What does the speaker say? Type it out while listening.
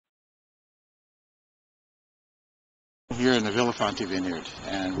Here in the Vilafonte vineyard,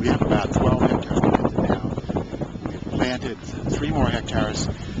 and we have about 12 hectares planted now. We've planted 3 more hectares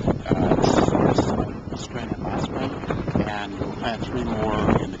this spring and last spring, and we'll plant 3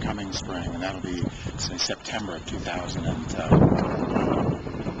 more in the coming spring, and that'll be, say, September of 2012.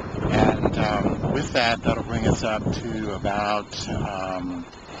 And with that, that'll bring us up to about 17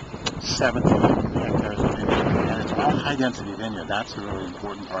 hectares of vineyard, and it's all high-density vineyard. That's the really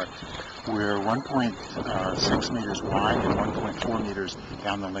important part. We're 1.6 meters wide and 1.4 meters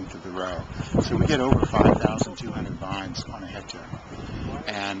down the length of the row. So we get over 5,200 vines on a hectare.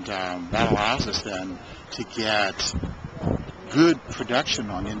 And that allows us then to get good production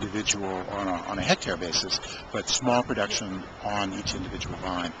on a hectare basis, but small production on each individual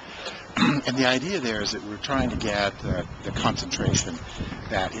vine. And the idea there is that we're trying to get the concentration,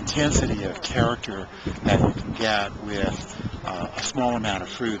 that intensity of character that you can get with a small amount of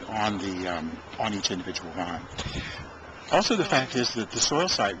fruit on each individual vine. Also, the fact is that the soil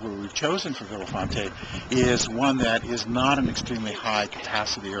site where we've chosen for Vilafonte is one that is not an extremely high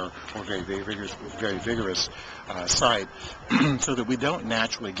capacity or very vigorous site, so that we don't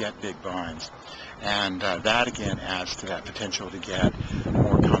naturally get big vines. And that again adds to that potential to get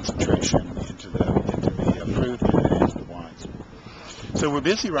more concentration into the fruit and into the wines. So we're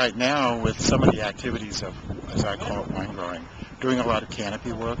busy right now with some of the activities of, as I call it, wine growing, doing a lot of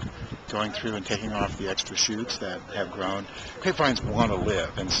canopy work, going through and taking off the extra shoots that have grown. Grapevines want to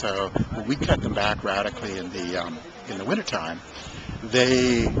live, and so when we cut them back radically in the wintertime,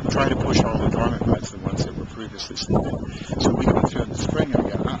 they try to push all the dormant buds, the ones that were previously sleeping. So we go through in the spring and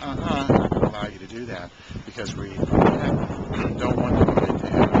we go, I'm not going to allow you to do that, because we don't want them to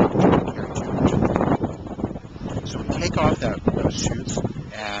have carry too much. So we take off those shoots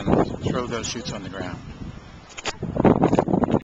and throw those shoots on the ground.